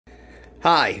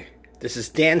Hi, this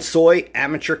is Dansoy,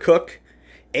 amateur cook,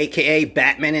 aka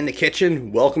Batman in the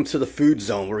Kitchen. Welcome to the Food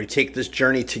Zone, where we take this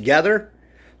journey together,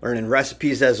 learning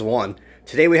recipes as one.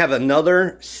 Today we have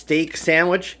another steak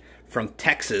sandwich from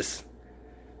Texas.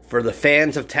 For the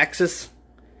fans of Texas,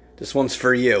 this one's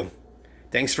for you.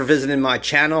 Thanks for visiting my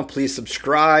channel. Please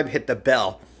subscribe, hit the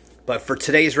bell. But for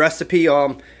today's recipe,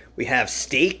 we have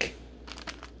steak,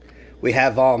 we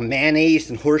have mayonnaise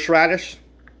and horseradish.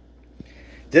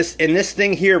 In this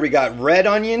thing here, we got red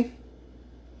onion,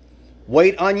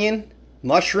 white onion,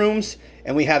 mushrooms,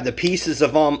 and we have the pieces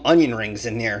of onion rings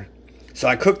in there. So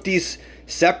I cooked these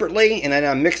separately, and then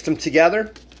I mixed them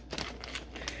together.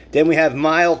 Then we have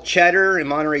mild cheddar and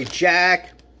Monterey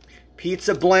Jack,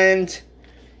 pizza blend,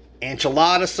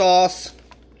 enchilada sauce,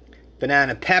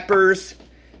 banana peppers.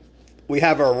 We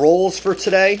have our rolls for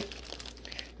today.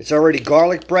 It's already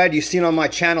garlic bread. You've seen on my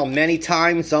channel many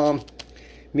times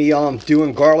me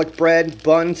doing garlic bread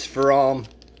buns for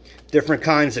different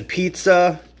kinds of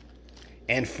pizza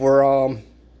and for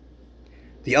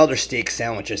the other steak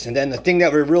sandwiches. And then the thing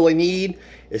that we really need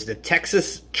is the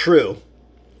Texas True,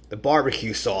 the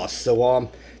barbecue sauce.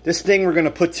 So this thing we're gonna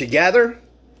put together,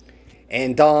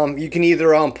 and you can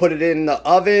either put it in the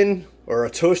oven or a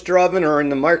toaster oven or in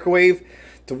the microwave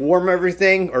to warm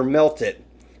everything or melt it.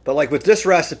 But like with this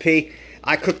recipe,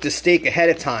 I cooked the steak ahead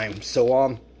of time.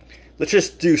 So let's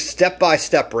just do step by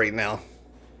step right now.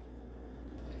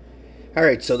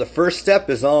 Alright, so the first step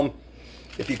is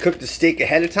if you cook the steak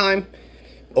ahead of time,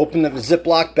 open the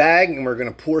Ziploc bag and we're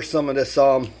going to pour some of this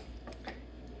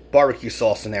barbecue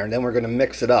sauce in there, and then we're going to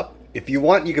mix it up. If you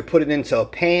want, you could put it into a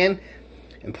pan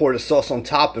and pour the sauce on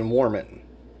top and warm it.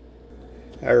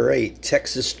 Alright,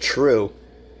 Texas True.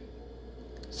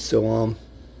 So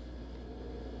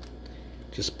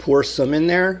just pour some in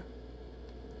there.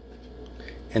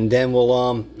 And then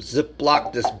we'll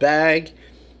Ziploc this bag,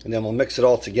 and then we'll mix it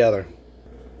all together.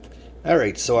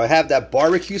 Alright, so I have that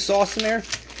barbecue sauce in there.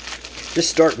 Just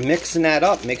start mixing that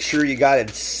up. Make sure you got it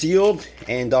sealed,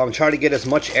 and try to get as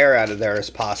much air out of there as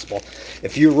possible.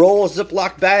 If you roll a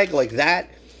Ziploc bag like that,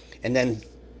 and then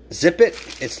zip it,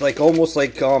 it's like almost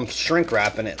like shrink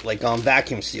wrapping it, like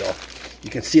vacuum seal. You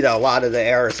can see that a lot of the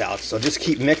air is out. So just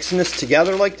keep mixing this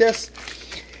together like this.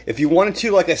 If you wanted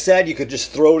to, like I said, you could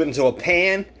just throw it into a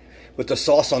pan with the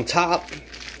sauce on top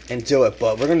and do it.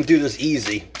 But we're going to do this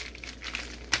easy.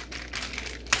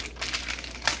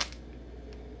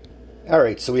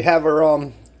 Alright, so we have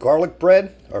our garlic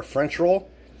bread, our French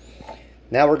roll.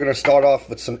 Now we're going to start off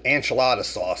with some enchilada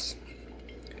sauce.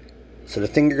 So the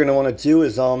thing you're going to want to do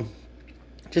is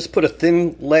just put a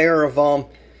thin layer of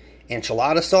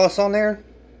enchilada sauce on there.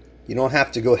 You don't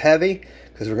have to go heavy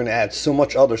because we're going to add so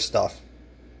much other stuff.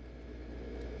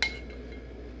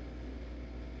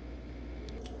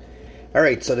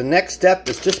 Alright, so the next step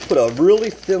is just put a really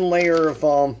thin layer of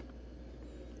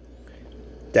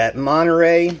that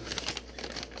Monterey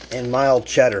and mild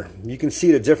cheddar. You can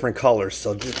see the different colors,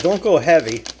 so just don't go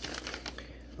heavy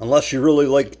unless you really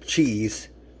like cheese.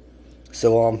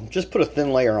 So just put a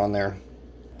thin layer on there.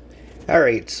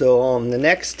 Alright, so the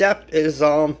next step is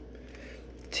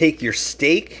take your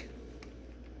steak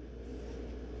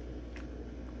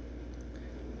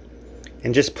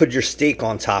and just put your steak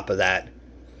on top of that.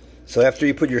 So after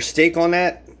you put your steak on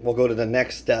that, we'll go to the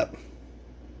next step.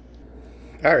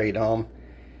 Alright,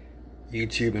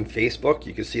 YouTube and Facebook,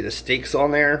 you can see the steaks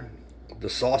on there, the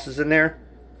sauce is in there.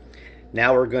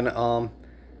 Now we're going to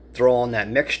throw on that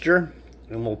mixture,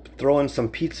 and we'll throw in some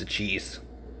pizza cheese.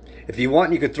 If you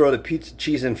want, you could throw the pizza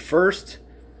cheese in first,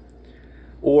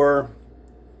 or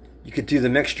you could do the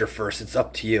mixture first. It's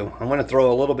up to you. I'm going to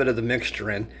throw a little bit of the mixture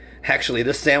in. Actually,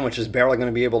 this sandwich is barely going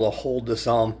to be able to hold this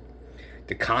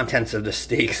the contents of the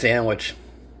steak sandwich.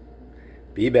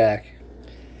 Be back.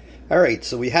 Alright,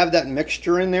 so we have that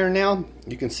mixture in there now.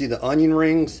 You can see the onion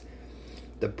rings,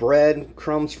 the bread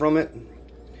crumbs from it.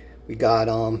 We got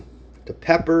the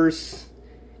peppers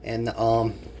and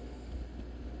the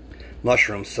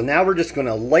mushrooms. So now we're just going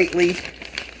to lightly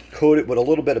coat it with a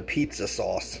little bit of pizza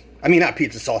sauce. I mean, not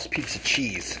pizza sauce, pizza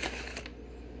cheese.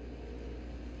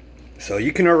 So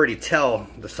you can already tell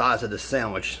the size of this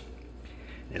sandwich.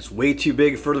 It's way too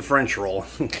big for the French roll.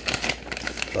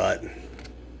 But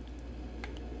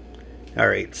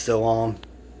alright, so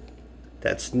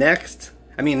that's next.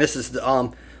 I mean, this is the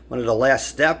one of the last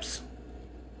steps.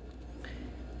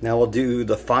 Now we'll do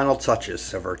the final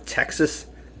touches of our Texas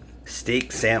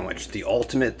steak sandwich, the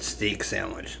ultimate steak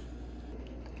sandwich.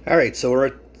 Alright, so we're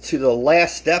to the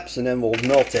last steps, and then we'll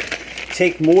melt it.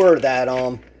 Take more of that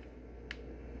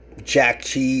jack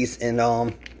cheese and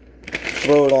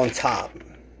throw it on top.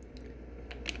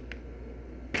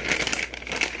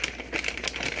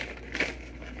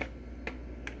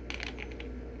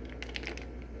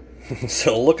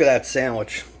 So look at that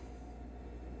sandwich.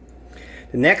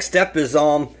 The next step is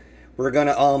we're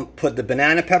gonna put the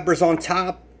banana peppers on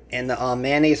top and the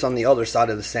mayonnaise on the other side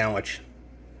of the sandwich.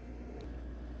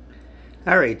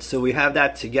 Alright, so we have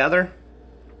that together.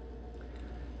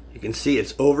 You can see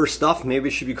it's overstuffed. Maybe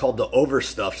it should be called the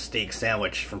overstuffed steak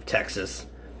sandwich from Texas.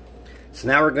 So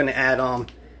now we're gonna add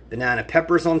banana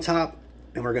peppers on top,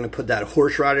 and we're gonna put that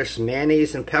horseradish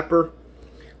mayonnaise and pepper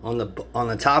on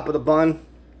the top of the bun.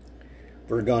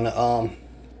 We're gonna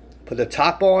put the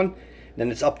top on.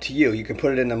 Then it's up to you. You can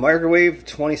put it in the microwave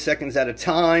 20 seconds at a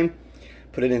time,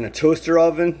 put it in a toaster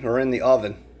oven or in the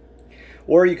oven.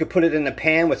 Or you could put it in a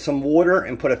pan with some water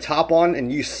and put a top on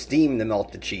and use steam to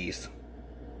melt the cheese.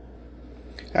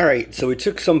 Alright, so we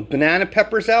took some banana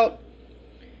peppers out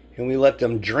and we let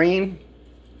them drain.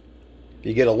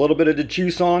 You get a little bit of the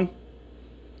juice on.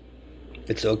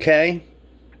 It's okay.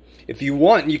 If you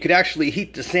want, you could actually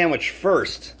heat the sandwich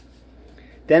first,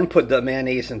 then put the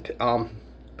mayonnaise and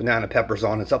banana peppers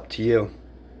on. It's up to you.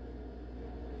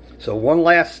 So one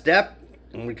last step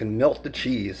and we can melt the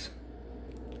cheese.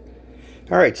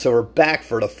 Alright, so we're back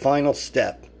for the final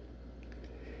step.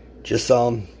 Just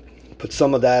put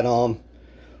some of that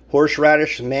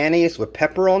horseradish mayonnaise with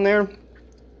pepper on there, and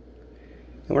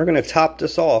we're going to top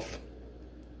this off.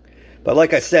 But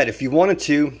like I said, if you wanted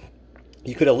to,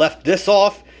 you could have left this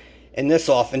off and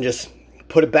just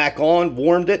put it back on,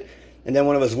 warmed it, and then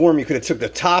when it was warm you could have took the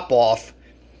top off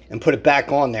and put it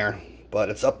back on there. But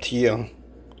it's up to you.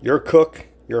 Your cook,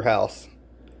 your house.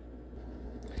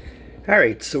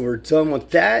 Alright, so we're done with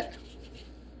that.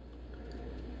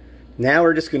 Now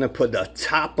we're just going to put the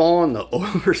top on the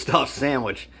overstuffed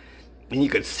sandwich. And you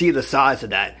can see the size of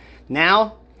that.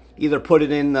 Now, either put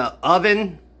it in the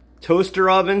oven, toaster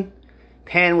oven,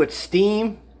 pan with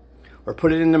steam, or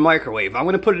put it in the microwave. I'm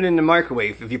going to put it in the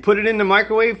microwave. If you put it in the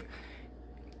microwave,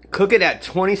 cook it at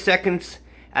 20 seconds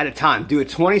at a time. Do it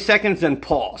 20 seconds, then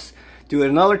pause. Do it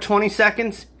another 20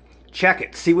 seconds. Check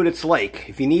it. See what it's like.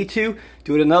 If you need to,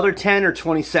 do it another 10 or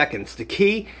 20 seconds. The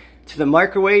key to the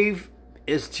microwave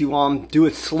is to do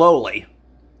it slowly.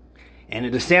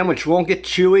 And the sandwich won't get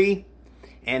chewy.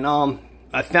 And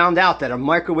I found out that a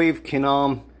microwave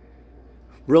can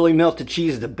really melt the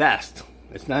cheese the best.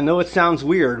 I know it sounds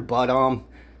weird, but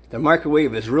the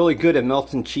microwave is really good at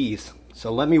melting cheese.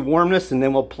 So let me warm this and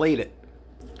then we'll plate it.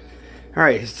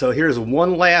 Alright, so here's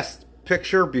one last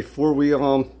picture before we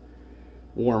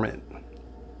warm it.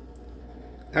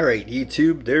 Alright,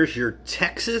 YouTube, there's your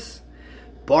Texas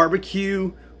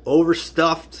BBQ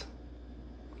overstuffed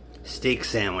steak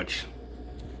sandwich.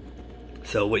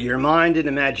 So with your mind and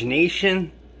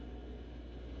imagination,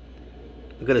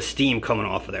 look at the steam coming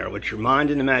off of there. With your mind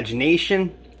and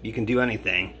imagination, you can do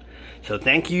anything. So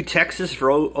thank you, Texas,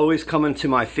 for always coming to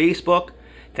my Facebook.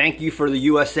 Thank you for the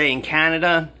USA and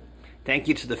Canada. Thank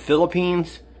you to the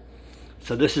Philippines.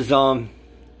 So this is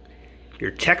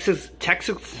your Texas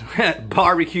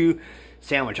barbecue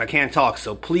sandwich. I can't talk,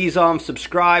 so please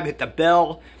subscribe, hit the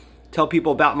bell, tell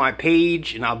people about my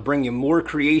page, and I'll bring you more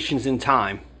creations in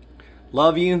time.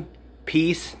 Love you.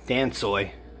 Peace.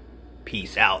 Dansoy.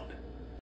 Peace out.